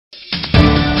BCN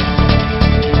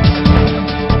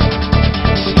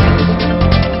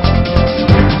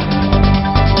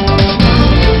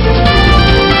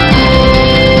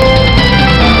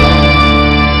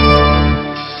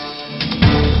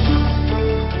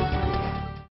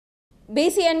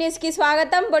news కి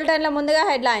స్వాగతం. Bulletin లో ముందుగా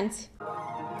హెడ్లైన్స్.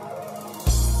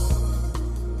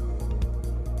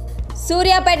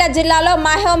 సూర్యాపేట జిల్లాలో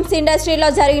మై హోమ్స్ ఇండస్ట్రీలో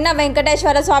జరిగిన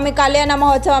వెంకటేశ్వర స్వామి కళ్యాణ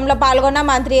మహోత్సవంలో పాల్గొన్న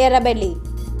మంత్రి ఎర్రబెల్లి.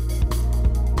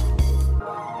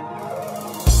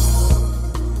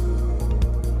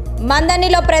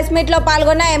 మందనిలో ప్రెస్ మీట్ లో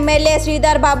పాల్గొన్న ఎమ్మెల్యే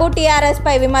శ్రీధర్ బాబు టీఆర్ఎస్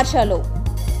పై విమర్శలు.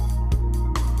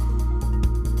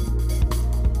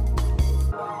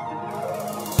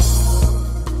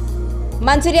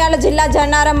 మంచిర్యాల జిల్లా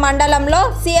జన్నారం మండలంలో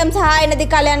సీఎం సహాయ నిధి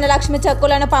కళ్యాణ లక్ష్మి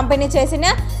చెక్కులను పంపిణీ చేసిన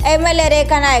ఎమ్మెల్యే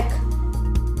రేఖా నాయక్.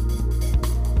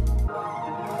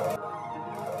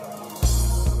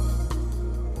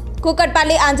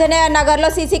 కూకట్పల్లి ఆంజనేయ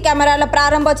నగర్లో సీసీ కెమెరాల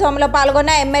ప్రారంభోత్సవంలో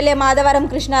పాల్గొన్న ఎమ్మెల్యే మాధవరం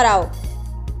కృష్ణారావు.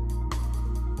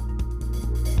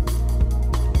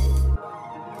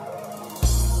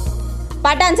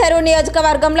 పటాన్ చెరువు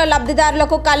నియోజకవర్గంలో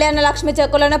లబ్ధిదారులకు కళ్యాణ లక్ష్మి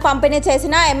చెక్కులను పంపిణీ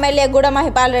చేసిన ఎమ్మెల్యే గూడ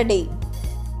మహిపాల్ రెడ్డి.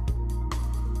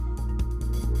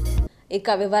 ఇక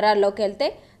వివరాల్లోకి వెళ్తే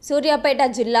సూర్యాపేట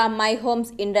జిల్లా మై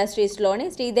హోమ్స్ ఇండస్ట్రీస్లోని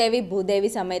శ్రీదేవి భూదేవి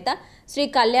సమేత శ్రీ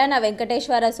కళ్యాణ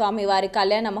వెంకటేశ్వర స్వామి వారి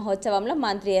కళ్యాణ మహోత్సవంలో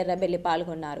మంత్రి ఎర్రబెల్లి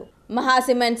పాల్గొన్నారు.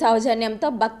 మహాసిమెంట్ సౌజన్యంతో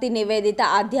భక్తి నివేదిత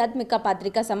ఆధ్యాత్మిక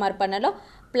పత్రిక సమర్పణలో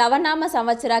ప్లవనామ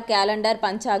సంవత్సర calendar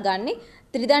పంచాంగాన్ని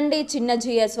Tridandi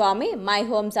Chinnajeeya Swamy my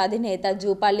homes అధినేత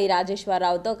జూపల్లి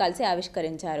రాజేశ్వరరావుతో కలిసి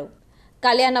ఆవిష్కరించారు.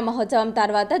 కళ్యాణ మహోత్సవం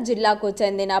తర్వాత జిల్లాకు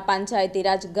చెందిన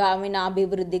పంచాయతీరాజ్,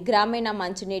 గ్రామీణాభివృద్ధి, గ్రామీణ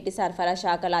మంచినీటి సరఫరా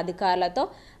శాఖల అధికారులతో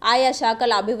ఆయా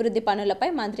శాఖల అభివృద్ధి పనులపై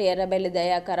మంత్రి ఎర్రబెల్లి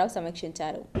దయాకర్రావు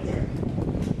సమీక్షించారు.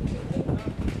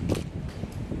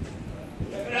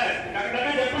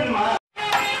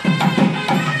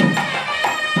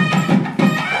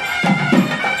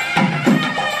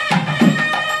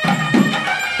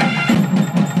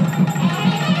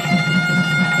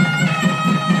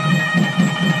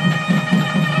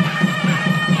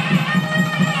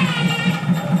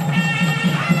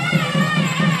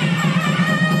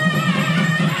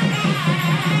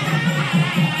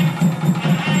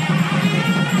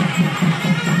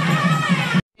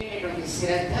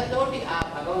 శ్రద్ధతోటి ఆ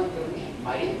భగవంతుడిని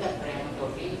మరింత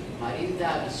ప్రేమతోటి మరింత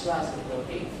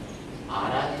విశ్వాసంతోటి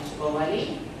ఆరాధించుకోవాలి.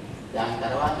 దాని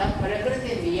తర్వాత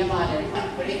ప్రకృతి నియమాలని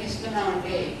మనం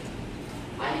ప్రేమిస్తున్నామంటే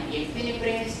అది వ్యక్తిని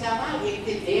ప్రేమిస్తామా,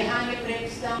 వ్యక్తి దేహాన్ని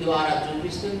ప్రేమిస్తామా ద్వారా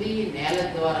చూపిస్తుంది, నేల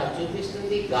ద్వారా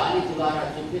చూపిస్తుంది, గాలి ద్వారా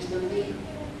చూపిస్తుంది,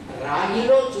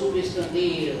 రాగిలో చూపిస్తుంది,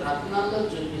 రత్నంలో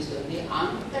చూపిస్తుంది.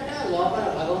 అంతటా లోపల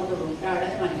భగవంతుడు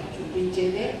ఉంటాడని మనకి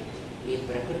చూపించేదే ఈ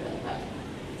ప్రకృతి అంతా.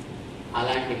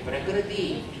 అలాంటి ప్రకృతి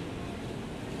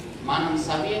మనం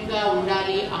సవ్యంగా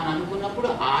ఉండాలి అని అనుకున్నప్పుడు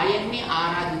ఆయన్ని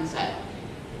ఆరాధించాలి.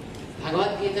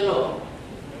 భగవద్గీతలో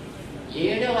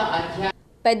 7వ అధ్యాయం.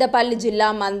 పెద్దపల్లి జిల్లా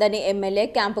మందని ఎమ్మెల్యే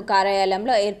క్యాంపు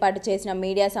కార్యాలయంలో ఏర్పాటు చేసిన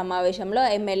మీడియా సమావేశంలో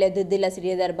ఎమ్మెల్యే దుద్దిల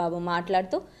శ్రీధర్ బాబు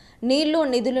మాట్లాడుతూ నీళ్లు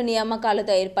నిధులు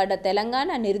నియామకాలతో ఏర్పడ్డ తెలంగాణ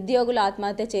నిరుద్యోగులు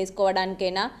ఆత్మహత్య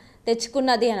చేసుకోవడానికైనా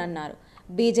తెచ్చుకున్నది అని అన్నారు.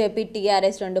 బీజేపీ,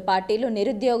 టీఆర్ఎస్ రెండు పార్టీలు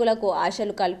నిరుద్యోగులకు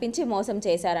ఆశలు కల్పించి మోసం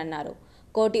చేశారన్నారు.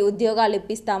 1 కోటి ఉద్యోగాలు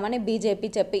ఇప్పిస్తామని బీజేపీ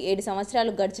చెప్పి 7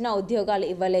 సంవత్సరాలు గడిచినా ఉద్యోగాలు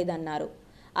ఇవ్వలేదన్నారు.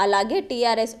 అలాగే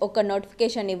టీఆర్ఎస్ ఒక్క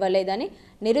నోటిఫికేషన్ ఇవ్వలేదని,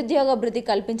 నిరుద్యోగ భృతి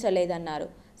కల్పించలేదన్నారు.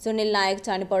 సునీల్ నాయక్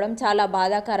చనిపోవడం చాలా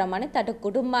బాధాకరమని, తన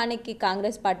కుటుంబానికి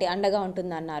కాంగ్రెస్ పార్టీ అండగా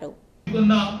ఉంటుందన్నారు.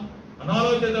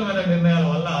 అనాలోచితమైన నిర్ణయాల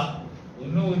వల్ల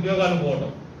ఎన్నో ఉద్యోగాలు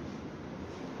పోవడం,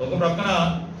 ఒక ప్రక్కన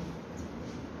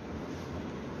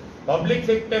పబ్లిక్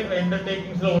సెక్టర్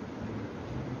అండర్టేకింగ్స్ లో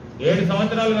 7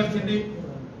 సంవత్సరాలు వచ్చింది.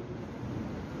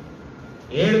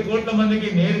 7 కోట్ల మందికి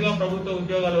నేరుగా ప్రభుత్వ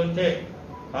ఉద్యోగాలు వచ్చే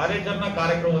కార్యాచరణ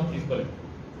కార్యక్రమం తీసుకోలేదు.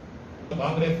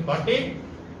 కాంగ్రెస్ పార్టీ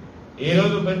ఈ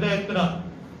రోజు పెద్ద ఎత్తున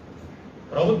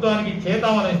ప్రభుత్వానికి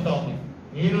చేతామని ఇస్తా ఉంది.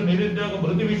 మీరు నిరుద్యోగ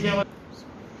భృతి విషయం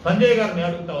సంజయ్ గారిని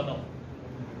అడుగుతా ఉన్నాం.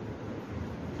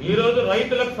 ఈ రోజు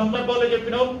రైతులకు సందర్భాల్లో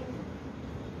చెప్పినాం,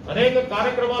 అనేక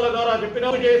కార్యక్రమాల ద్వారా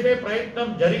చెప్పినాం, చేసే ప్రయత్నం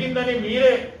జరిగిందని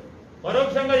మీరే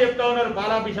పరోక్షంగా చెప్తా ఉన్నారు.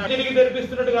 పాలాభిషేకం తిరిగి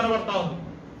తెరిపిస్తున్నట్టు కనబడతా ఉంది.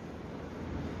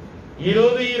 ఈ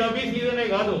రోజు ఈ రబీ సీజనే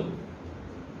కాదు,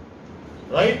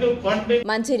 రైతు పండి.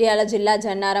 మంచిర్యాల జిల్లా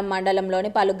జన్నారం మండలంలోని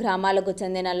పలు గ్రామాలకు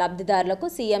చెందిన లబ్ధిదారులకు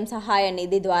సీఎం సహాయ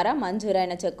నిధి ద్వారా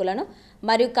మంజూరైన చెక్కులను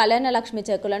మరియు కళ్యాణ లక్ష్మి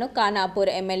చెక్కులను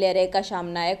ఖానాపూర్ ఎమ్మెల్యే రేఖా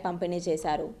నాయక్ పంపిణీ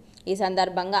చేశారు. ఈ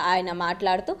సందర్భంగా ఆయన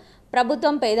మాట్లాడుతూ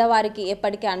ప్రభుత్వం పేదవారికి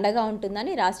ఎప్పటికీ అండగా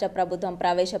ఉంటుందని, రాష్ట్ర ప్రభుత్వం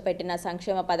ప్రవేశపెట్టిన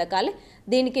సంక్షేమ పథకాలే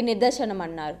దీనికి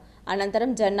నిదర్శనమన్నారు.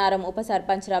 అనంతరం జన్నారం ఉప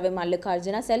sarpanch Ravi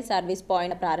Mallikarjuna cell service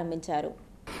point ప్రారంభించారు.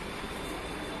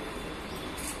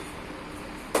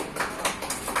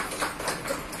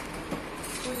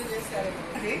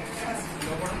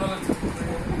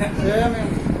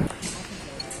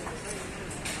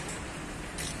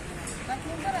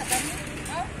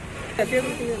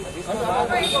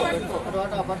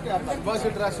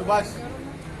 సుభాష్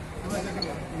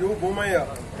యు భూమయ్య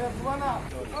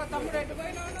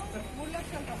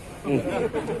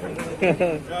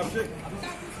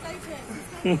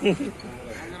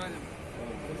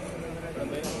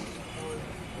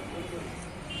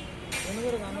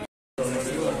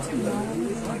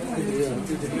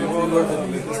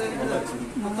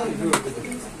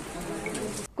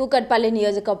కూకట్పల్లి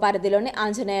నియోజక పరిధిలోని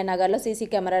ఆంజనేయ నగర్లో సీసీ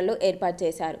కెమెరాలు ఏర్పాటు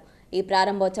చేశారు. ఈ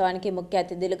ప్రారంభోత్సవానికి ముఖ్య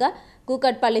అతిథులుగా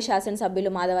కూకట్పల్లి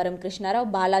శాసనసభ్యులు Madhavaram Krishnarao,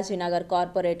 Balaji Nagar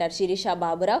corporator Sirisha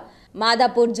Baburao,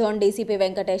 Madhapur zone DCP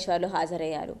Venkateswarlu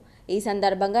హాజరయ్యారు. ఈ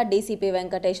సందర్భంగా డీసీపీ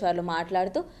వెంకటేశ్వర్లు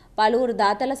మాట్లాడుతూ పలువురు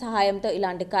దాతల సహాయంతో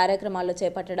ఇలాంటి కార్యక్రమాలు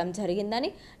చేపట్టడం జరిగిందని,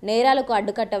 నేరాలకు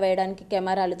అడ్డుకట్ట వేయడానికి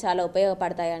కెమెరాలు చాలా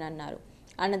ఉపయోగపడతాయని అన్నారు.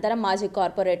 అనంతరం మాజీ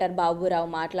కార్పొరేటర్ బాబురావు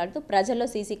మాట్లాడుతూ ప్రజల్లో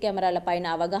సీసీ కెమెరాల పైన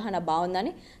అవగాహన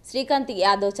బాగుందని, శ్రీకాంత్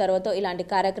యాదవ్ చొరవతో ఇలాంటి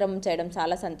కార్యక్రమం చేయడం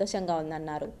చాలా సంతోషంగా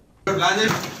ఉందన్నారు.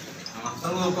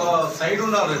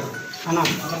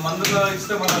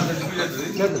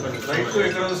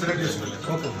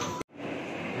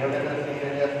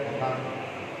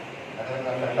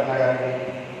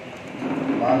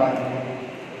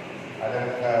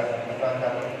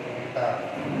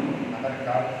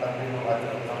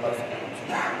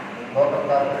 లోకల్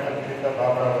కార్పొరేటర్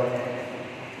బాబురావు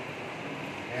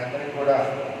మీ అందరికీ కూడా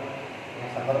ఈ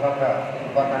సందర్భంగా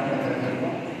శుభాకాంక్షలు తెలియజేస్తూ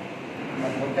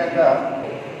ముఖ్యంగా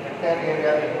రిటైర్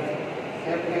ఏరియాని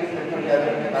సేఫ్టీ సెక్యూరిటీ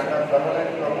అదేవిధంగా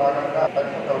సర్వేలెన్స్లో భాగంగా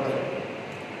పరిస్థితి అవుతుంది.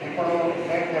 ఇప్పుడు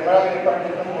మేము కెమెరాలు ఏర్పాటు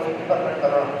చేస్తాం పోలీస్ డిపార్ట్మెంట్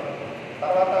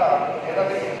తర్వాత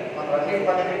ఏదైతే మన రన్నింగ్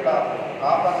బండి ఇట్లా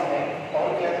ఆపని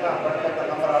పౌన్ చేసిన బండి యొక్క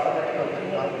నెంబర్ ఆటోమేటిక్గా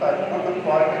వచ్చింది. అంత అడ్మిట్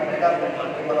క్వాలిటీ మెగా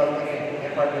కెమెరాలని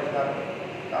ఏర్పాటు చేసినారు.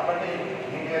 కాబట్టి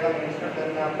మీకు ఏదైనా ఇన్స్టిట్యూట్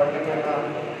జరిగినా బండి పోయినా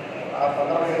ఆ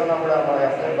సందర్భం ఏదైనా కూడా మా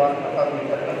ఎస్ఐ బాధ్యత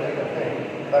మీకు ఎక్కడ చేస్తే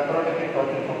దగ్గరుండి మీకు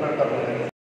ఉపయోగపడుతుంది.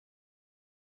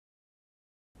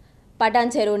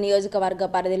 పటాన్ చెరువు నియోజకవర్గ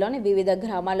పరిధిలోని వివిధ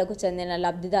గ్రామాలకు చెందిన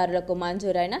లబ్ధిదారులకు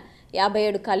మంజూరైన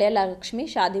 57 కళ్యాణలక్ష్మి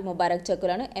షాదీ ముబారక్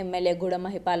చెక్కులను ఎమ్మెల్యే గూడ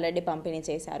మహిపాల్ రెడ్డి పంపిణీ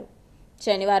చేశారు.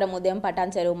 శనివారం ఉదయం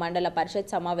పటాన్ చెరువు మండల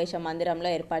పరిషత్ సమావేశ మందిరంలో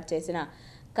ఏర్పాటు చేసిన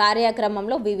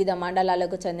కార్యక్రమంలో వివిధ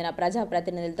మండలాలకు చెందిన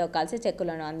ప్రజాప్రతినిధులతో కలిసి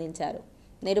చెక్కులను అందించారు.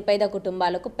 నిరుపేద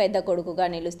కుటుంబాలకు పెద్ద కొడుకుగా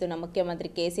నిలుస్తున్న ముఖ్యమంత్రి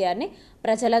కేసీఆర్ని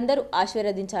ప్రజలందరూ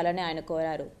ఆశీర్వదించాలని ఆయన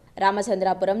కోరారు.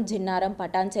 రామచంద్రాపురం, జిన్నారం,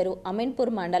 పటాన్ చెరువు,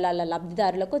 అమీన్పూర్ మండలాల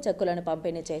లబ్ధిదారులకు చెక్కులను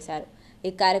పంపిణీ చేశారు. ఈ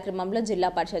కార్యక్రమంలో జిల్లా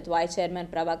పరిషత్ vice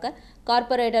chairman Prabhakar,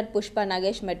 corporator Pushpa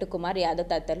Nagesh, Mettukumar Yadav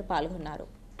తదితరులు పాల్గొన్నారు.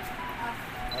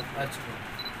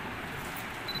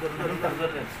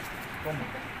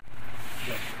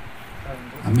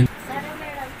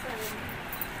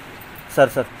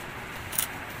 సార్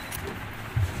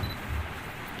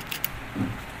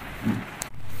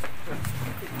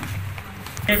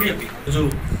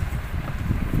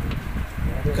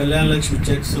కళ్యాణ లక్ష్మి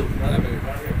చెక్స్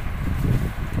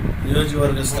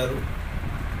నియోజకవర్గస్తారు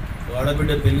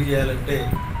ఆడబిడ్డ పెళ్లి చేయాలంటే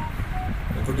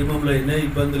కుటుంబంలో ఎన్నో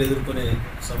ఇబ్బందులు ఎదుర్కొనే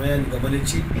సమయాన్ని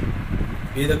గమనించి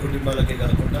పేద కుటుంబాలకే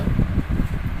కాకుండా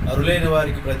అరులైన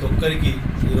వారికి ప్రతి ఒక్కరికి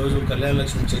ఈరోజు కళ్యాణ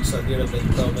లక్ష్మి చెక్స్ అందించడం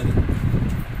జరుగుతూ ఉన్నది.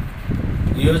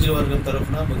 నియోజకవర్గం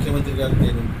తరఫున ముఖ్యమంత్రి గారికి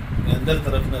నేను మీ అందరి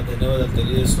తరఫున ధన్యవాదాలు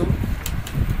తెలియజేస్తూ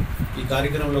ఈ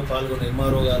కార్యక్రమంలో పాల్గొన్న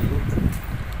ఎంఆర్ఓ గారు,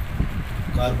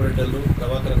 కార్పొరేటర్లు,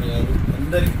 ప్రభాకర్ గారు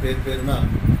అందరికీ పేరు పేరున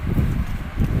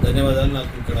ధన్యవాదాలు.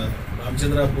 నాకు ఇక్కడ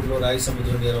రామచంద్రాపూర్లో రాయి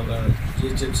సముద్రం దగ్గర ఒక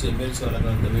జిహెచ్ఎంసీ ఎమ్మెల్సీ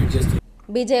వాళ్ళంతా వెయిట్ చేస్తూ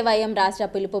బీజేవైఎం రాష్ట్ర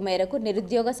పిలుపు మేరకు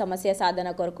నిరుద్యోగ సమస్య సాధన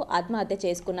కొరకు ఆత్మహత్య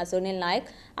చేసుకున్న సునీల్ నాయక్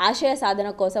ఆశయ సాధన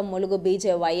కోసం ములుగు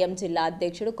బీజేవైఎం జిల్లా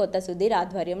అధ్యక్షుడు కొత్త సుధీర్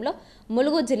ఆధ్వర్యంలో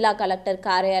ములుగు జిల్లా కలెక్టర్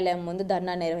కార్యాలయం ముందు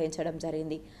ధర్నా నిర్వహించడం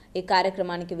జరిగింది. ఈ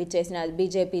కార్యక్రమానికి విచ్చేసిన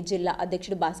బీజేపీ జిల్లా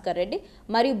అధ్యక్షుడు భాస్కర్ రెడ్డి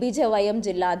మరియు బీజేవైఎం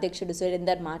జిల్లా అధ్యక్షుడు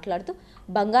సురేందర్ మాట్లాడుతూ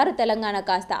బంగారు తెలంగాణ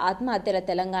కాస్త ఆత్మహత్యల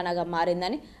తెలంగాణగా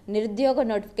మారిందని, నిరుద్యోగ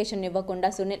నోటిఫికేషన్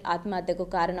ఇవ్వకుండా సునీల్ ఆత్మహత్యకు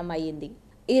కారణమయ్యింది.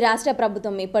 ఈ రాష్ట్ర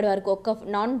ప్రభుత్వం ఇప్పటివరకు ఒక్క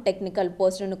నాన్ టెక్నికల్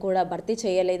పోస్టును కూడా భర్తీ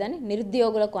చేయలేదని,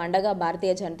 నిరుద్యోగులకు అండగా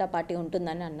భారతీయ జనతా పార్టీ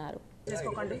ఉంటుందని అన్నారు.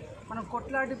 చేసుకోకండి, మనం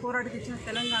కొట్లాడి పోరాడి తెచ్చిన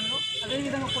తెలంగాణలో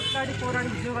అదేవిధంగా కొట్లాడి పోరాడి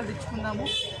ఉద్యోగాలు తెచ్చుకుందాము.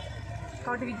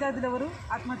 కాబట్టి విద్యార్థులు ఎవరు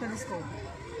ఆత్మహత్య తీసుకోవద్దు.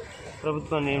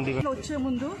 ప్రభుత్వాన్ని వచ్చే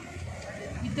ముందు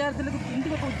విద్యార్థులకు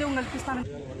ఇంటికి ఒక ఉద్యోగం కల్పిస్తాను.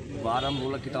 వారం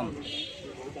రోజుల క్రితం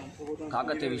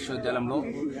కాకతీయ విశ్వవిద్యాలయంలో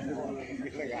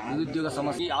నిరుద్యోగ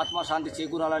సమస్య ఆత్మశాంతి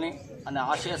చేకూరాలని అనే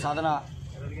ఆశయ సాధన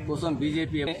కోసం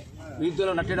బీజేపీ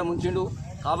నిరుద్యోగులు నట్టడం ఉంచిండు.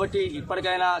 కాబట్టి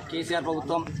ఇప్పటికైనా కేసీఆర్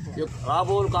ప్రభుత్వం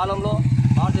రాబోయే కాలంలో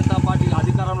భారతీయ జనతా పార్టీ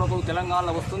అధికారంలోకి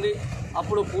తెలంగాణలో వస్తుంది.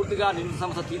 అప్పుడు పూర్తిగా నిధుల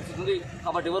సమస్య తీర్చుతుంది.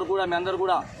 కాబట్టి ఎవరు కూడా మీ అందరూ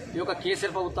కూడా ఈ యొక్క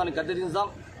కేసీఆర్ ప్రభుత్వాన్ని గద్దెదించాం.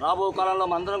 రాబో కాలంలో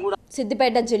అందరం కూడా.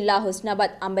 సిద్దిపేట జిల్లా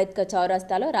హుస్నాబాద్ అంబేద్కర్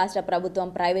చౌరస్తాలో రాష్ట్ర ప్రభుత్వం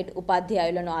ప్రైవేట్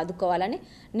ఉపాధ్యాయులను ఆదుకోవాలని,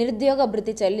 నిరుద్యోగ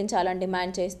భృతి చెల్లించాలని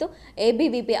డిమాండ్ చేస్తూ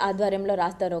ఏబీవీపీ ఆధ్వర్యంలో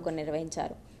రాస్తారోకో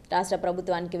నిర్వహించారు. రాష్ట్ర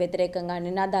ప్రభుత్వానికి వ్యతిరేకంగా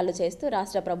నినాదాలు చేస్తూ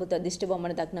రాష్ట్ర ప్రభుత్వ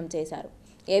దిష్టిబొమ్మను దగ్నం చేశారు.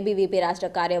 ఏబీవీపీ రాష్ట్ర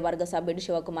కార్యవర్గ సభ్యుడు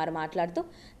శివకుమార్ మాట్లాడుతూ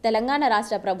తెలంగాణ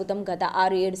రాష్ట్ర ప్రభుత్వం గత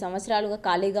 6-7 సంవత్సరాలుగా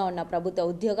ఖాళీగా ఉన్న ప్రభుత్వ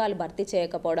ఉద్యోగాలు భర్తీ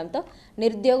చేయకపోవడంతో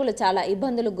నిరుద్యోగులు చాలా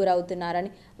ఇబ్బందులకు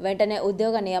గురవుతున్నారని, వెంటనే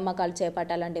ఉద్యోగ నియామకాలు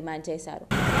చేపట్టాలని డిమాండ్ చేశారు.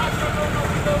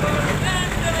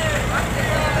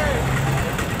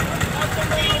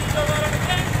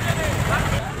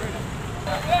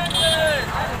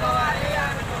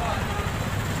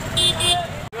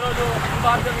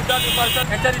 భారతీయ విద్యార్థి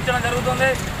పరిషత్ హెచ్చరించడం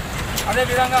జరుగుతుంది.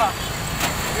 అదేవిధంగా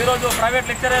ఈరోజు ప్రైవేట్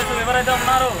లెక్చరర్స్ ఎవరైతే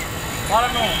ఉన్నారో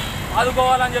వాళ్ళను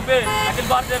ఆదుకోవాలని చెప్పి అఖిల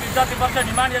భారతీయ విద్యార్థి పరిషత్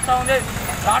డిమాండ్ చేస్తూ ఉంది.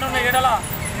 రానున్న ఏడల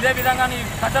ఇదే విధంగా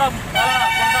కచరా పాలన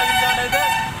కొనసాగించినట్టయితే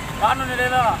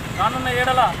రానున్న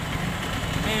ఏడల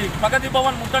ఈ ప్రగతి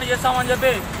భవన్ ముట్టడి చేస్తామని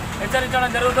చెప్పి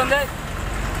హెచ్చరించడం జరుగుతుంది.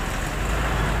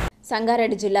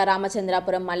 సంగారెడ్డి జిల్లా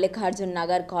రామచంద్రాపురం మల్లికార్జున్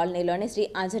నగర్ కాలనీలోని శ్రీ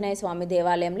ఆంజనేయ స్వామి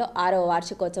దేవాలయంలో 6వ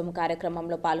వార్షికోత్సవం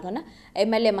కార్యక్రమంలో పాల్గొన్న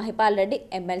ఎమ్మెల్యే మహిపాల్ రెడ్డి,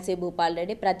 ఎమ్మెల్సీ భూపాల్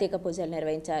రెడ్డి ప్రత్యేక పూజలు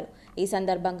నిర్వహించారు. ఈ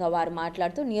సందర్భంగా వారు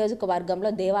మాట్లాడుతూ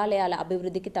నియోజకవర్గంలో దేవాలయాల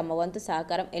అభివృద్ధికి తమ వంతు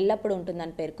సహకారం ఎల్లప్పుడూ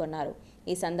ఉంటుందని పేర్కొన్నారు.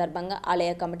 ఈ సందర్భంగా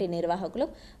ఆలయ కమిటీ నిర్వాహకులు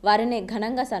వారిని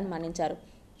ఘనంగా సన్మానించారు.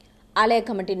 ఆలయ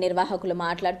కమిటీ నిర్వాహకులు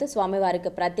మాట్లాడుతూ స్వామివారికి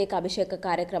ప్రత్యేక అభిషేక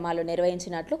కార్యక్రమాలు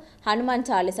నిర్వహించినట్లు, హనుమాన్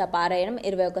చాలీసా పారాయణం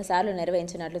 21 సార్లు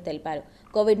నిర్వహించినట్లు తెలిపారు.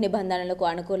 కోవిడ్ నిబంధనలకు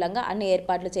అనుకూలంగా అన్ని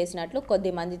ఏర్పాట్లు చేసినట్లు,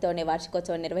 కొద్ది మందితోనే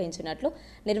వార్షికోత్సవం నిర్వహించినట్లు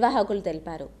నిర్వాహకులు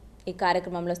తెలిపారు. ఈ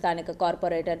కార్యక్రమంలో స్థానిక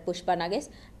కార్పొరేటర్ పుష్ప నగేష్,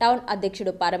 టౌన్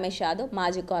అధ్యక్షుడు పరమేశ్ యాదవ్,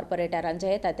 మాజీ కార్పొరేటర్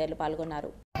రంజయ్య తదితరులు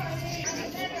పాల్గొన్నారు.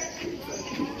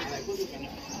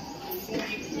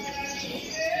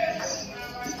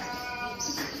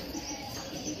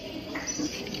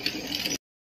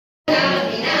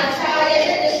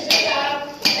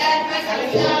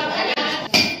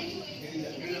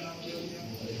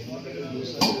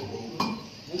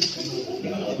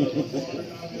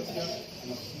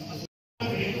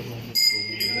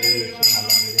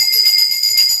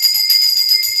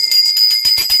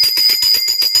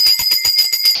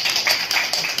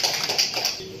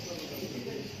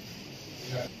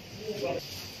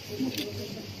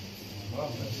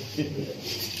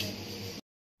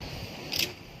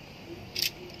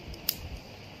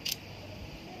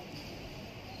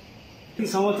 ఈ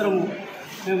సంవత్సరము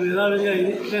మేము యథావిధిగా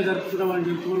ఇట్లే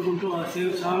జరుపుకుంటామని కోరుకుంటూ ఆ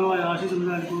స్వామివారి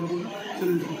ఆశీస్సులను కోరుకుంటూ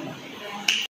చెల్లించుకుంటున్నాం.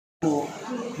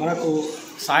 మనకు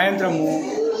సాయంత్రము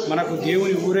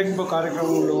దేవుని ఊరేగింపు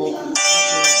కార్యక్రమంలో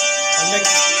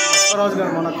బసవరాజు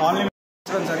గారు మన కాలనీ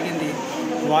జరిగింది.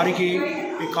 వారికి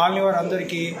ఈ కాలనీ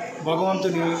వారందరికీ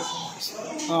భగవంతుని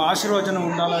ఆశీర్వచనం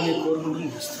ఉండాలని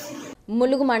కోరుకుంటున్నాం.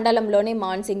 ములుగు మండలంలోని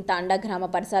మాన్సింగ్ తాండా గ్రామ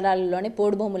పరిసరాలలోని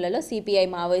పోడు భూములలో సిపిఐ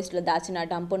మావోయిస్టులు దాచిన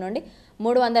డంపు నుండి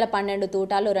 312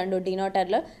 తూటాలు, 2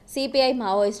 డినోటర్లు సిపిఐ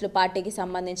మావోయిస్టులు పార్టీకి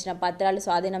సంబంధించిన పత్రాలు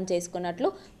స్వాధీనం చేసుకున్నట్లు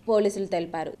పోలీసులు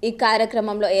తెలిపారు. ఈ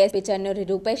కార్యక్రమంలో ASP Chennuri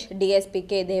Rupesh, DSP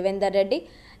K Devender Reddy,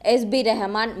 SB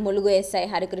Rahman, Mulugu SI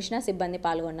Harikrishna సిబ్బంది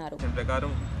పాల్గొన్నారు.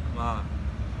 ప్రకారం మా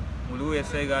ములుగు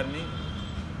ఎస్ఐ గారిని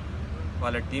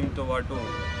వాళ్ళ టీంతో పాటు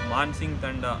మాన్సింగ్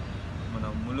తండా, మన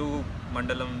ములుగు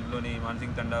మండలంలోని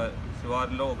మాన్సింగ్ తండా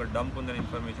శివార్లో ఒక డంప్ ఉందని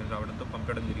ఇన్ఫర్మేషన్ రావడంతో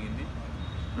పంపడం జరిగింది.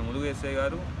 మన ములుగు ఎస్ఐ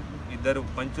గారు 2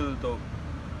 పంచులతో,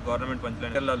 గవర్నమెంట్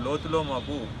పంచుల లోతులో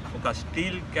మాకు ఒక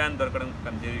స్టీల్ క్యాన్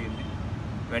దొరకడం జరిగింది.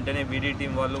 వెంటనే బీడీ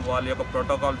టీం వాళ్ళ యొక్క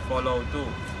ప్రోటోకాల్ ఫాలో అవుతూ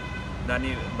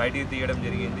దాన్ని బయటికి తీయడం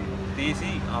జరిగింది.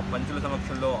 తీసి ఆ పంచుల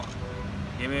సమక్షంలో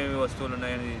ఏమేమి వస్తువులు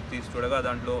ఉన్నాయని తీసి చూడగా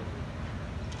దాంట్లో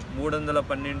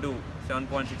 312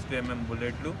 7.62 mm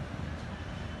బుల్లెట్లు,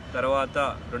 తర్వాత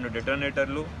 2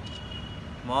 డెటోనేటర్లు,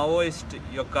 మావోయిస్ట్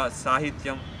యొక్క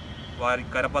సాహిత్యం, వారి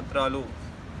కరపత్రాలు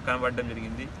కనబడడం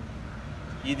జరిగింది.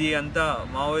 ఇది అంతా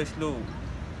మావోయిస్టులు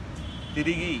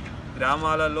తిరిగి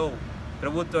గ్రామాలలో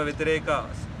ప్రభుత్వ వ్యతిరేక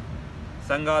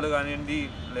సంఘాలు కానివ్వండి,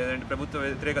 లేదంటే ప్రభుత్వ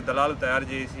వ్యతిరేక దళాలు తయారు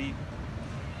చేసి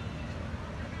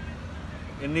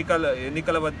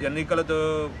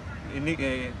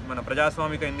మన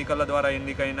ప్రజాస్వామిక ఎన్నికల ద్వారా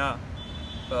ఎన్నికైన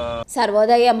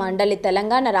సర్వోదయ మండలి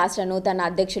తెలంగాణ రాష్ట్ర నూతన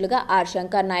అధ్యక్షులుగా ఆర్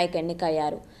శంకర్ నాయక్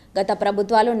ఎన్నికయ్యారు. గత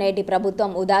ప్రభుత్వాలు, నేటి ప్రభుత్వం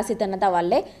ఉదాసీనత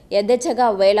వల్లే యథేచ్ఛగా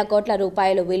వేల కోట్ల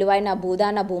రూపాయలు విలువైన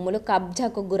భూదాన భూములు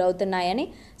కబ్జాకు గురవుతున్నాయని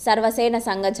సర్వసేన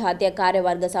సంఘ జాతీయ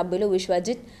కార్యవర్గ సభ్యులు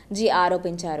విశ్వజిత్ జీ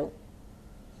ఆరోపించారు.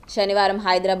 శనివారం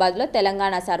హైదరాబాద్లో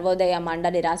తెలంగాణ సర్వోదయ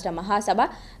మండలి రాష్ట్ర మహాసభ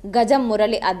గజం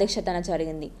మురళి అధ్యక్షతన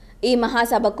జరిగింది. ఈ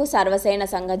మహాసభకు సర్వసేన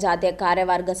సంఘ జాతీయ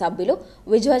కార్యవర్గ సభ్యులు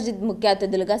విజ్వజిత్ ముఖ్య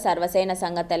అతిథులుగా, సర్వసేన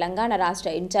సంఘ తెలంగాణ రాష్ట్ర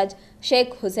ఇన్ఛార్జ్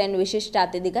షేక్ హుసేన్ విశిష్ట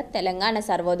అతిథిగా, తెలంగాణ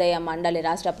సర్వోదయ మండలి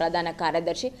రాష్ట్ర ప్రధాన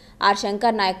కార్యదర్శి ఆర్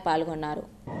శంకర్ నాయక్ పాల్గొన్నారు.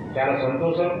 చాలా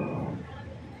సంతోషం.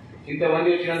 ఇంతమంది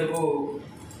వచ్చినందుకు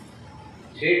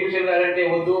షేక్ హుసేన్ గారంటే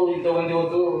వద్దు, ఇంతమంది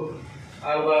వద్దు,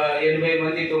 80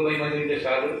 మంది 90 మంది ఉంటే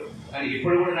చాలు అని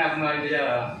ఇప్పుడు కూడా నాకు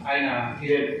ఆయన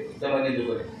ఇంతమంది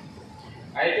ఎందుకు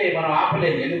అయితే మనం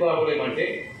ఆపలేము. ఎందుకు ఆపలేమంటే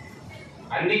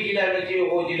అన్ని జిల్లాల నుంచి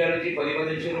ఒక్కో జిల్లా నుంచి 10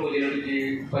 మంది వచ్చారు, ఒక జిల్లా నుంచి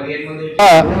 15 మంది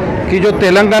వచ్చారు. कि जो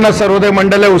तेलंगाना सर्वोदय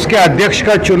मंडल है उसके अध्यक्ष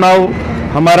का चुनाव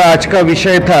हमारा आज का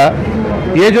विषय था.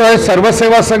 ये जो है सर्व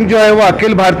सेवा संघ जो है वो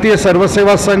अखिल भारतीय सर्व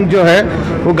सेवा संघ जो है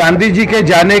वो गांधी जी के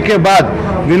जाने के बाद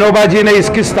विनोबा जी ने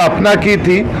इसकी स्थापना की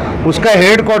थी. उसका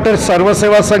हेड क्वार्टर सर्व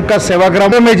सेवा संघ का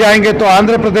सेवाग्राम में जाएंगे तो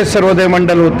आंध्र प्रदेश सर्वोदय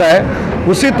मंडल होता है.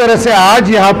 उसी तरह से आज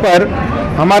यहाँ पर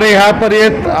हमारे यहाँ पर ये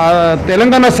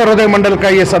तेलंगाना सर्वोदय मंडल का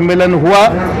ये सम्मेलन हुआ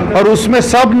और उसमें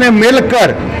सब ने मिलकर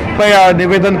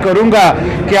निवेदन करूंगा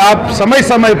कि आप समय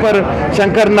समय पर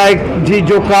शंकर नायक जी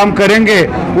जो काम करेंगे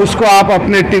उसको आप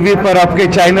अपने टीवी पर आपके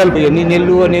चैनल ఎన్ని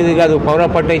నెలలు అనేది కాదు, పౌర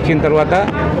పట్ట ఇచ్చిన తర్వాత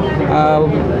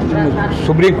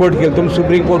సుప్రీంకోర్టుకి వెళ్తాం.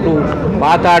 సుప్రీంకోర్టు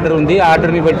పాత ఆర్డర్ ఉంది,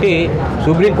 ఆర్డర్ని బట్టి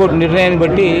సుప్రీంకోర్టు నిర్ణయాన్ని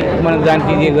బట్టి మనం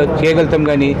దానికి చేయగలుగుతాం.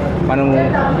 కానీ మనము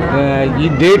ఈ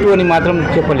డేటు అని మాత్రం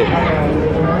చెప్పలేము.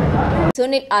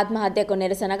 సునీల్ ఆత్మహత్యకు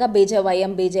నిరసనగా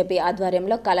బీజేపీ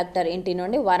ఆధ్వర్యంలో కలెక్టర్ ఇంటి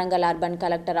నుండి వరంగల్ అర్బన్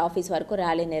కలెక్టర్ ఆఫీస్ వరకు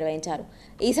ర్యాలీ నిర్వహించారు.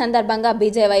 ఈ సందర్భంగా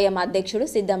బీజేవైఎం అధ్యక్షుడు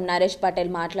సిద్ధం నరేష్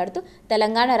పటేల్ మాట్లాడుతూ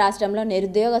తెలంగాణ రాష్ట్రంలో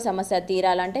నిరుద్యోగ సమస్య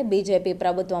తీరాలంటే బీజేపీ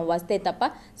ప్రభుత్వం వస్తే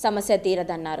తప్ప సమస్య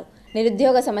తీరదన్నారు.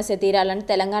 నిరుద్యోగ సమస్య తీరాలని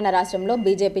తెలంగాణ రాష్ట్రంలో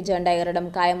బీజేపీ జెండా ఎగరడం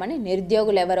ఖాయమని,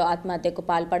 నిరుద్యోగులు ఎవరూ ఆత్మహత్యకు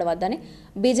పాల్పడవద్దని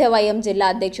బీజేవైఎం జిల్లా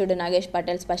అధ్యక్షుడు నాగేష్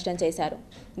పటేల్ స్పష్టం చేశారు.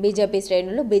 బీజేపీ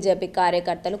శ్రేణులు, బీజేపీ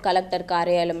కార్యకర్తలు కలెక్టర్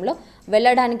కార్యాలయంలో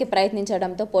వెళ్లడానికి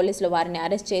ప్రయత్నించడంతో పోలీసులు వారిని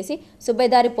అరెస్ట్ చేసి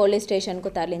సుబేదారి పోలీస్ స్టేషన్కు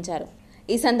తరలించారు.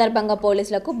 ఈ సందర్భంగా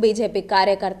పోలీసులకు, బీజేపీ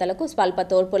కార్యకర్తలకు స్వల్ప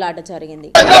తోడ్పులాట జరిగింది.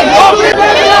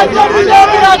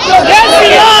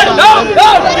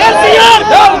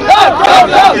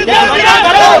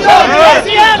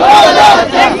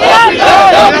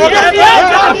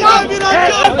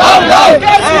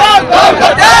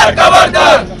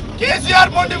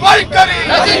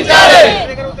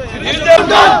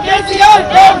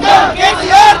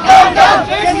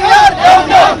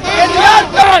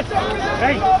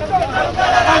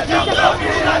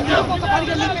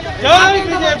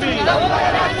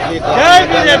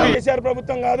 కేసీఆర్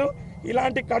ప్రభుత్వం కాదు,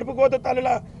 ఇలాంటి కడుపుకోత తల్లుల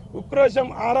ఉక్రోషం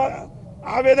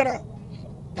ఆవేదన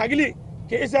తగిలి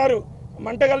కేసీఆర్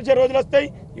మంటగలిచే రోజులు వస్తాయి.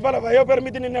 ఇవాళ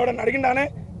వయోపరిమితి నిన్న ఎవడన్నా అడిగిండానే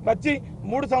వచ్చి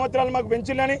 3 సంవత్సరాలు మాకు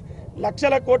పెంచిల్లని,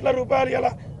 లక్షల కోట్ల రూపాయలు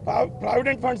ఇలా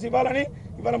ప్రావిడెంట్ ఫండ్స్ ఇవ్వాలని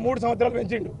ఇవాళ 3 సంవత్సరాలు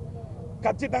పెంచిండు.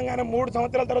 ఖచ్చితంగా 3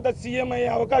 సంవత్సరాల తర్వాత సీఎం అయ్యే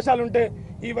అవకాశాలు ఉంటే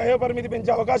ఈ వయోపరిమితి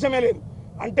పెంచే అవకాశమే లేదు.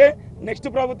 అంటే నెక్స్ట్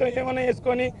ప్రభుత్వం ఏమైనా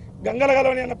వేసుకొని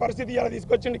గంగలగలని అన్న పరిస్థితి ఇలా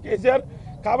తీసుకొచ్చింది కేసీఆర్.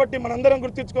 కాబట్టి మనందరం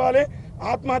గుర్తించుకోవాలి,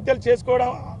 ఆత్మహత్యలు చేసుకోవడం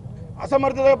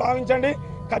అసమర్థతగా భావించండి.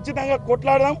 ఖచ్చితంగా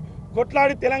కొట్లాడదాం.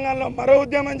 కొట్లాడి తెలంగాణలో మరో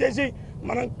ఉద్యమం చేసి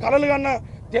మనం కలలు కన్న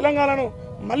తెలంగాణను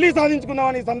మళ్ళీ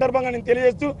సాధించుకుందామని ఈ సందర్భంగా నేను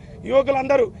తెలియజేస్తూ,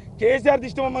 యువకులందరూ కేసీఆర్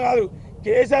దిష్టిబొమ్మ కాదు,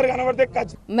 కేసీఆర్ కనబడితే.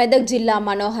 మెదక్ జిల్లా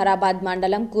మనోహరాబాద్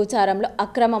మండలం కూచారంలో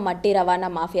అక్రమ మట్టి రవాణా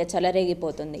మాఫియా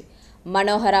చెలరేగిపోతుంది.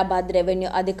 మనోహరాబాద్ రెవెన్యూ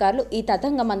అధికారులు ఈ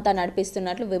తతంగమంతా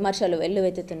నడిపిస్తున్నట్లు విమర్శలు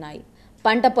వెల్లువెత్తుతున్నాయి.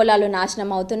 పంట పొలాలు నాశనం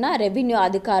అవుతున్నా రెవెన్యూ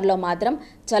అధికారులు మాత్రం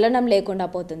చలనం లేకుండా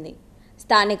పోతుంది.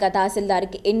 స్థానిక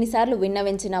తహసీల్దార్కి ఎన్నిసార్లు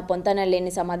విన్నవించినా పొంతన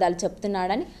లేని సమాధానాలు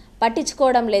చెప్తున్నాడని,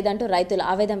 పట్టించుకోవడం లేదంటూ రైతులు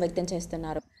ఆవేదన వ్యక్తం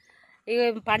చేస్తున్నారు.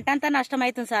 పంట అంతా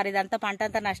నష్టమవుతుంది సార్, ఇదంతా పంట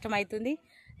అంతా నష్టమవుతుంది.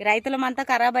 రైతులమంతా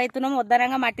ఖరాబ్ అవుతున్నాం.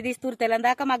 వద్దనంగా మట్టి తీస్తూరు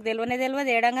తెలందాక మాకు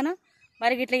తెలియదు ఏడంగానో.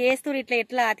 మరి ఇట్లా చేస్తూరు,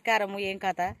 ఎట్లా అధికారము ఏం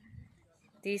కథ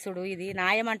తీసుడు? ఇది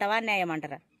న్యాయం అంటావా అన్యాయం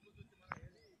అంటారా?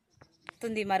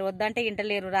 మరి వద్దంటే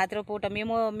ఇంటలేరు. రాత్రి పూట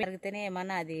మేము మెరిగితేనే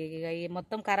ఏమన్నా అది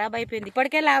మొత్తం ఖరాబ్ అయిపోయింది.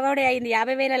 ఇప్పటికే లాగోడే అయింది.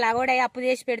 50,000 లాగోడే అప్పు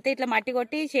చేసి పెడితే ఇట్లా మట్టి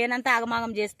కొట్టి చేనంతా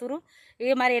ఆగమాగం చేస్తారు.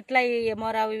 ఇక మరి ఎట్లా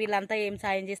ఏమోరావు వీళ్ళంతా ఏం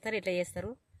సాయం చేస్తారు, ఎట్లా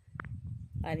చేస్తారు?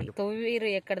 అది తొవ్వీరు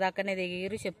ఎక్కడ దాకానే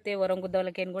దిగిరు. చెప్తే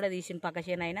వరంగుద్దలకేని కూడా తీసిన పక్క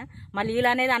చేను అయినా మళ్ళీ వీళ్ళు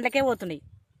అనేది అందులోకే పోతున్నాయి.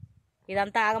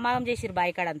 ఇదంతా ఆగమాగం చేసిరు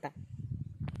బాయికాడంతా.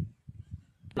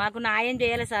 మాకు న్యాయం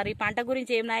చేయాలి సార్. ఈ పంట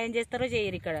గురించి ఏం న్యాయం చేస్తారో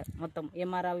చేయరు ఇక్కడ మొత్తం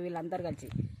ఎంఆర్ఆర్ వీళ్ళందరూ కలిసి.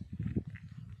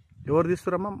 ఎవరు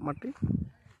తీస్తారమ్మా మట్టి?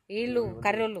 వీళ్ళు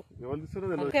కర్రోళ్ళు.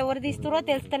 ఎవరు తీస్తురో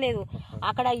తెలుస్తలేదు.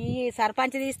 అక్కడ ఈ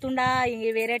సర్పంచ్ తీస్తుండా,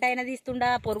 వేరేటైనా తీస్తుండా,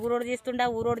 పొరుగు రోడ్డు తీస్తుండా,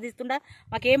 ఊరోడు తీస్తుండా,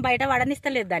 మాకేం బయట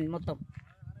వడనిస్తలేదు దాన్ని మొత్తం.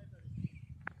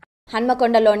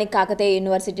 హన్మకొండలోని కాకతీయ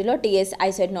యూనివర్సిటీలో TS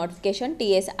ICET notification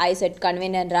TS ICET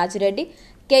convener Rajireddy,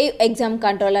 Ku exam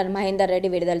controller Mahender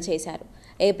Reddy విడుదల చేశారు.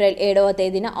 ఏప్రిల్ 7వ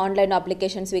తేదీన ఆన్లైన్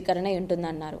అప్లికేషన్ స్వీకరణ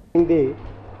ఉంటుందన్నారు. The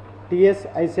TS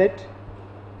ISET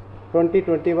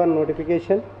 2021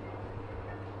 notification.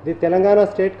 The Telangana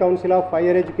State Council of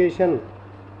Higher Education,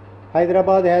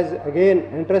 Hyderabad, has again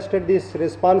entrusted this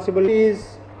responsibility, is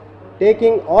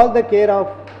taking all the care of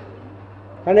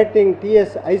conducting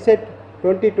TS ISET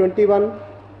 2021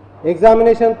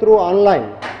 examination through online.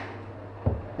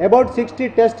 About 60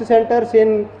 test centers in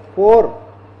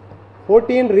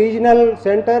 14 regional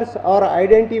centers are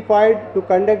identified to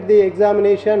conduct the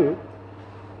examination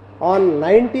on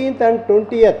 19th and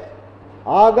 20th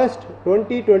August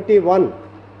 2021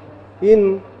 in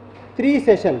 3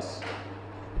 sessions.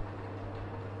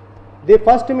 The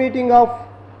first meeting of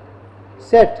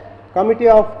SET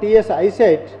Committee of TS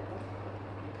ISET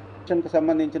కు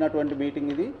సంబంధించినటువంటి meeting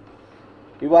ఇది.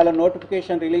 ఇవాళ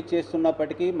notification release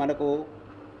చేస్తున్నప్పటికీ మనకు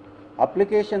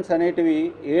applications అనేటివి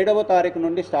 7వ తారీఖు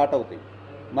నుండి స్టార్ట్ అవుతాయి.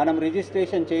 మనం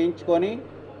రిజిస్ట్రేషన్ చేయించుకొని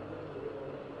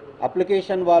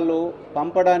అప్లికేషన్ వాళ్ళు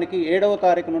పంపడానికి 7వ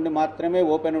తారీఖు నుండి మాత్రమే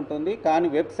ఓపెన్ ఉంటుంది. కానీ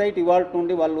వెబ్సైట్ ఇవాళ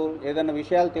నుండి వాళ్ళు ఏదైనా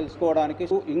విషయాలు తెలుసుకోవడానికి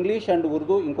ఇంగ్లీష్ అండ్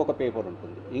ఉర్దూ ఇంకొక పేపర్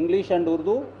ఉంటుంది. English and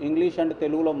Urdu, English and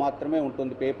తెలుగులో మాత్రమే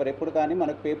ఉంటుంది పేపర్. ఎప్పుడు కానీ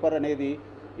మనకు పేపర్ అనేది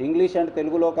ఇంగ్లీష్ అండ్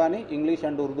తెలుగులో కానీ ఇంగ్లీష్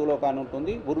అండ్ ఉర్దూలో కానీ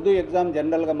ఉంటుంది. ఉర్దూ ఎగ్జామ్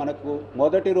జనరల్గా మనకు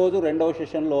మొదటి రోజు 2వ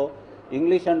సెషన్లో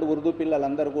ఇంగ్లీష్ అండ్ ఉర్దూ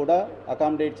పిల్లలందరూ కూడా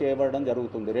అకామిడేట్ చేయబడడం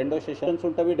జరుగుతుంది. 2 సెషన్స్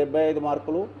ఉంటవి 75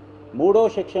 మార్కులు, 3వ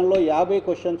సెక్షన్లో 50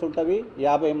 క్వశ్చన్స్ ఉంటవి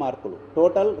 50 మార్కులు.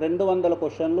 టోటల్ 200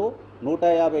 క్వశ్చన్లు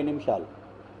 150 నిమిషాలు.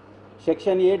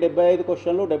 సెక్షన్ ఏ 75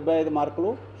 క్వశ్చన్లు 75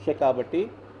 మార్కులు. కాబట్టి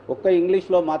ఒక్క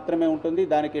ఇంగ్లీష్లో మాత్రమే ఉంటుంది,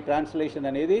 దానికి ట్రాన్స్లేషన్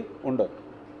అనేది ఉండదు.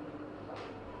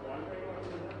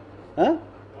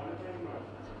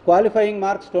 క్వాలిఫైయింగ్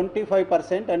మార్క్స్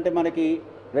 25%, అంటే మనకి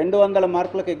 200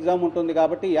 మార్కులకు ఎగ్జామ్ ఉంటుంది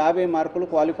కాబట్టి 50 మార్కులు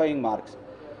క్వాలిఫైయింగ్ మార్క్స్.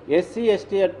 ఎస్సీ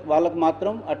ఎస్టీ వాళ్ళకు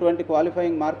మాత్రం అటువంటి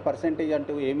క్వాలిఫైయింగ్ మార్క్ పర్సెంటేజ్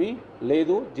అంటూ ఏమీ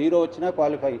లేదు. 0 వచ్చినా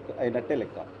క్వాలిఫై అయినట్టే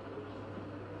లెక్క.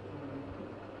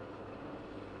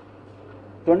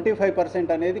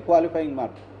 25% అనేది క్వాలిఫైయింగ్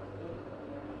మార్క్.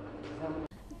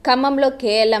 ఖమ్మంలో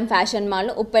కేఎల్ఎం ఫ్యాషన్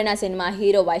మాల్ను ఉప్పెన cinema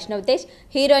hero Vaishnav Tej,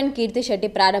 heroine కీర్తి శెట్టి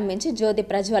ప్రారంభించి జ్యోతి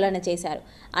ప్రజ్వలన చేశారు.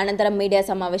 అనంతరం మీడియా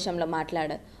సమావేశంలో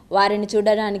మాట్లాడారు. వారిని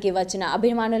చూడడానికి వచ్చిన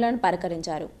అభిమానులను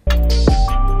పలకరించారు.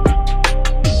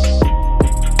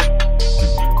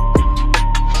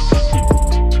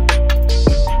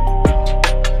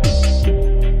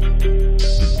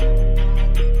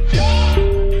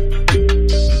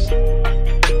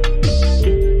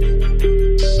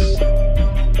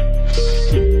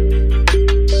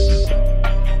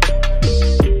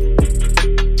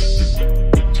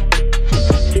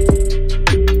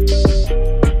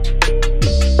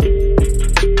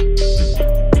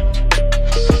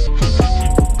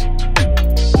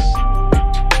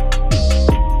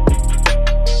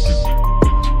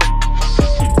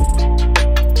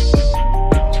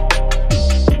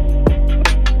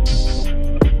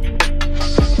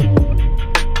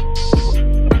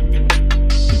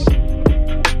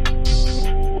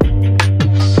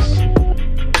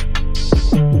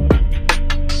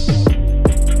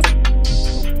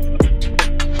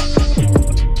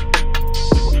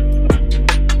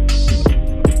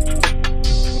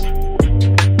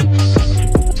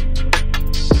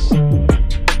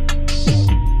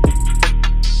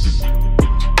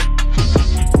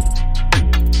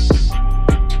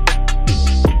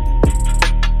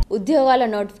 ఉద్యోగాల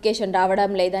నోటిఫికేషన్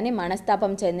రావడం లేదని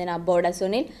మనస్తాపం చెందిన బోడ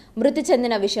సునీల్ మృతి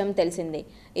చెందిన విషయం తెలిసింది.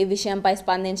 ఈ విషయంపై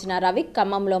స్పందించిన రవి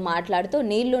ఖమ్మంలో మాట్లాడుతూ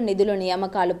నీళ్లు నిధులు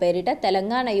నియామకాలు పేరిట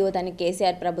తెలంగాణ యువతని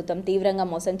కేసీఆర్ ప్రభుత్వం తీవ్రంగా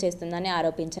మోసం చేస్తుందని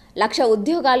ఆరోపించారు. 1,00,000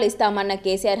 ఉద్యోగాలు ఇస్తామన్న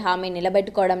కేసీఆర్ హామీ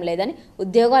నిలబెట్టుకోవడం లేదని,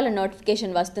 ఉద్యోగాల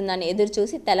నోటిఫికేషన్ వస్తుందని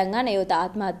ఎదురుచూసి తెలంగాణ యువత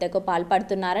ఆత్మహత్యకు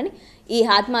పాల్పడుతున్నారని, ఈ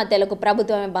ఆత్మహత్యలకు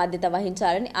ప్రభుత్వమే బాధ్యత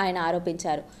వహించాలని ఆయన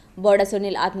ఆరోపించారు. బోడ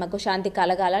సునీల్ ఆత్మకు శాంతి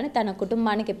కలగాలని, తన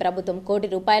కుటుంబానికి ప్రభుత్వం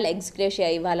 ₹1 కోటి ఎక్స్గ్రేషియా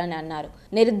ఇవ్వాలని అన్నారు.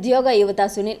 నిరుద్యోగ యువత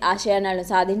సునీల్ ఆశయాలను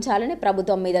సాధించాలని,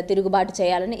 ప్రభుత్వం మీద తిరుగుబాటు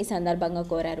చేయాలని ఈ సందర్భంగా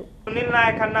కోరారు. సునీల్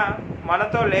నాయక్ అన్న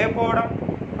మనతో లేకపోవడం,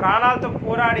 ప్రాణాలతో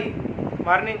పోరాడి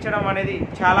మరణించడం అనేది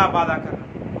చాలా బాధాకరం.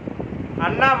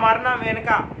 అన్న మరణం వెనుక,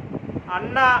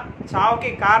 అన్న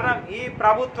చావుకి కారణం ఈ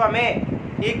ప్రభుత్వమే.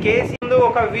 ఈ కేసు ముందు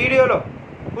ఒక వీడియోలో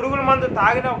పురుగుల మందు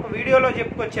తాగిన ఒక వీడియోలో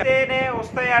చెప్పుకొచ్చానే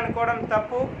వస్తాయి అనుకోవడం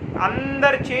తప్పు.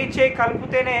 అందరు చేయి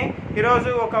కలిపితేనే ఈరోజు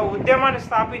ఒక ఉద్యమాన్ని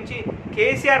స్థాపించి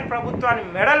కేసీఆర్ ప్రభుత్వాన్ని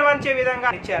మెడల్ వంచే విధంగా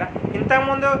ఇచ్చారా?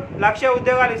 ఇంతకుముందు 1,00,000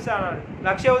 ఉద్యోగాలు ఇస్తామన్నారు.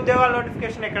 1,00,000 ఉద్యోగాల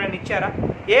నోటిఫికేషన్ ఎక్కడైనా ఇచ్చారా?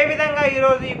 ఏ విధంగా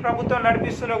ఈరోజు ఈ ప్రభుత్వం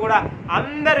నడిపిస్తుందో కూడా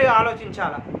అందరూ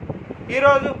ఆలోచించాలా.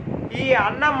 ఈరోజు ఈ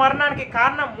అన్న మరణానికి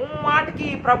కారణం ముమ్మాటికి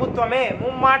ప్రభుత్వమే.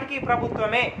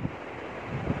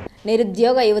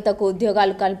 నిరుద్యోగ యువతకు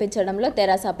ఉద్యోగాలు కల్పించడంలో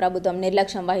తెరాస ప్రభుత్వం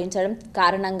నిర్లక్ష్యం వహించడం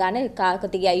కారణంగానే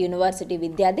కాకతీయ యూనివర్సిటీ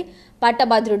విద్యార్థి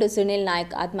పట్టభద్రుడు సునీల్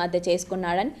నాయక్ ఆత్మహత్య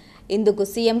చేసుకున్నాడని, ఇందుకు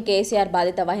సీఎం కేసీఆర్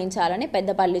బాధ్యత వహించాలని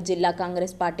పెద్దపల్లి జిల్లా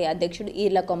కాంగ్రెస్ పార్టీ అధ్యక్షుడు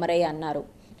ఈర్ల కొమరయ్య అన్నారు.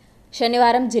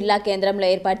 శనివారం జిల్లా కేంద్రంలో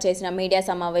ఏర్పాటు చేసిన మీడియా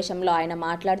సమావేశంలో ఆయన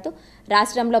మాట్లాడుతూ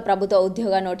రాష్ట్రంలో ప్రభుత్వ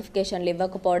ఉద్యోగ నోటిఫికేషన్లు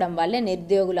ఇవ్వకపోవడం వల్లే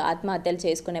నిరుద్యోగులు ఆత్మహత్యలు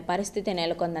చేసుకునే పరిస్థితి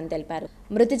నెలకొందని తెలిపారు.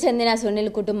 మృతి చెందిన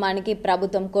సునీల్ కుటుంబానికి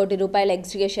ప్రభుత్వం ₹1 కోటి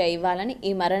ఎక్స్గ్రేషియా ఇవ్వాలని,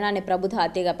 ఈ మరణాన్ని ప్రభుత్వ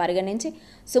హత్యగా పరిగణించి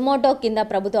సుమోటో కింద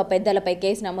ప్రభుత్వ పెద్దలపై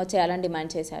కేసు నమోదు చేయాలని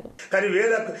డిమాండ్ చేశారు. కానీ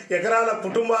వేల ఎకరాల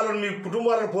కుటుంబాలను మీ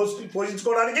కుటుంబాలను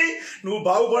పోషించుకోవడానికి, నువ్వు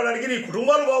బాగుపడడానికి, నీ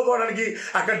కుటుంబాలు బాగుపడడానికి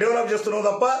అక్కడ డెవలప్ చేస్తున్నావు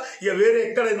తప్ప ఇక వేరే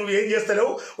ఎక్కడ నువ్వు ఏం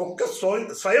చేస్తలేవు. ఒక్క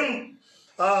స్వయం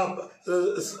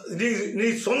నీ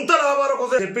సొంత లాభాల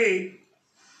కోసం చెప్పి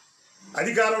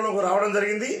అధికారంలోకి రావడం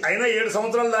జరిగింది. అయినా 7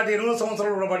 సంవత్సరాలు దాటి 8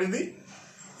 సంవత్సరాలు కూడా పడింది.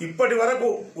 ఇప్పటి వరకు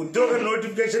ఉద్యోగ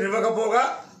నోటిఫికేషన్ ఇవ్వకపోగా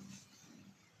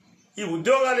ఈ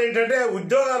ఉద్యోగాలు ఏంటంటే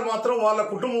ఉద్యోగాలు మాత్రం వాళ్ళ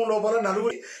కుటుంబం లోపల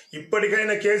నలుగురు.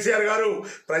 ఇప్పటికైనా కేసీఆర్ గారు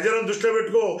ప్రజలను దృష్టిలో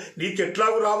పెట్టుకో. నీకు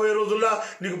ఎట్లాగూ రాబోయే రోజుల్లో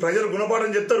నీకు ప్రజలు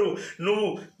గుణపాఠం చెప్తారు. నువ్వు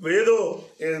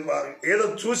ఏదో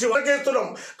చూసి వరకేస్తున్నాం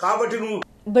కాబట్టి నువ్వు.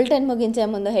 బులెటిన్ ముగించే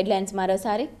ముందు హెడ్లైన్స్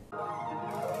మరోసారి.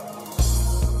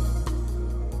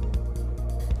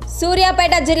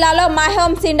 సూర్యాపేట జిల్లాలో మై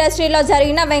హోమ్స్ ఇండస్ట్రీలో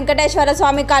జరిగిన వెంకటేశ్వర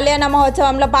స్వామి కళ్యాణ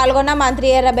మహోత్సవంలో పాల్గొన్న మంత్రి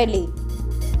ఎర్రబెల్లి.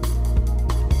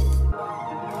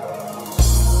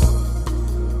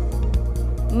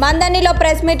 మందనిలో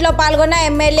ప్రెస్ మీట్లో పాల్గొన్న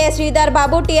ఎమ్మెల్యే శ్రీధర్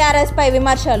బాబు టీఆర్ఎస్ పై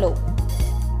విమర్శలు.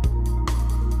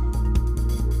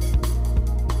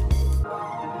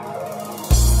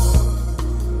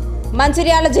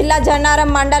 మంచిర్యాల జిల్లా జన్నారం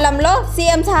మండలంలో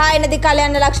సీఎం సహాయ నిధి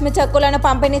కళ్యాణ లక్ష్మి చెక్కులను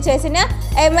పంపిణీ చేసిన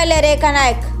ఎమ్మెల్యే రేఖా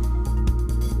నాయక్.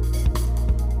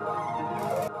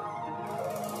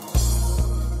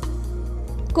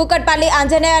 కూకట్పల్లి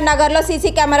ఆంజనేయ నగర్లో సీసీ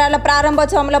కెమెరాల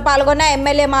ప్రారంభోత్సవంలో పాల్గొన్న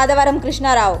ఎమ్మెల్యే మాధవరం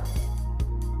కృష్ణారావు.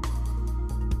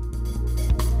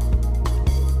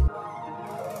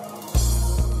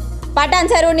 పటాన్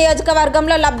చెరువు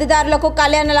నియోజకవర్గంలో లబ్ధిదారులకు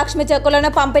కళ్యాణ లక్ష్మి చెక్కులను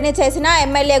పంపిణీ చేసిన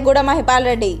ఎమ్మెల్యే గూడ మహిపాల్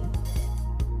రెడ్డి.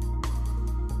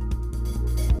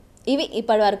 ఇవి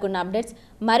ఇప్పటి వరకు ఉన్న అప్డేట్స్.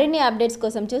 మరిన్ని అప్డేట్స్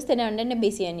కోసం చూస్తూనే ఉండండి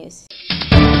BCN news.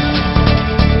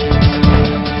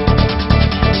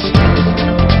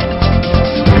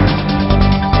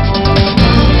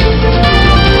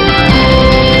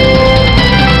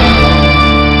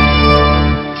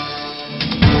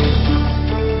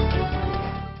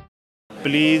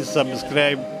 Please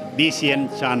subscribe BCN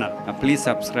channel. Please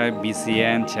subscribe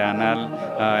BCN channel.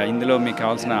 ఇందులో మీకు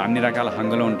కావాల్సిన అన్ని రకాల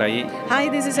హంగులు ఉంటాయి. Hi,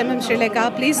 this is MM Sri Lanka.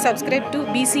 Please subscribe to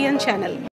BCN channel.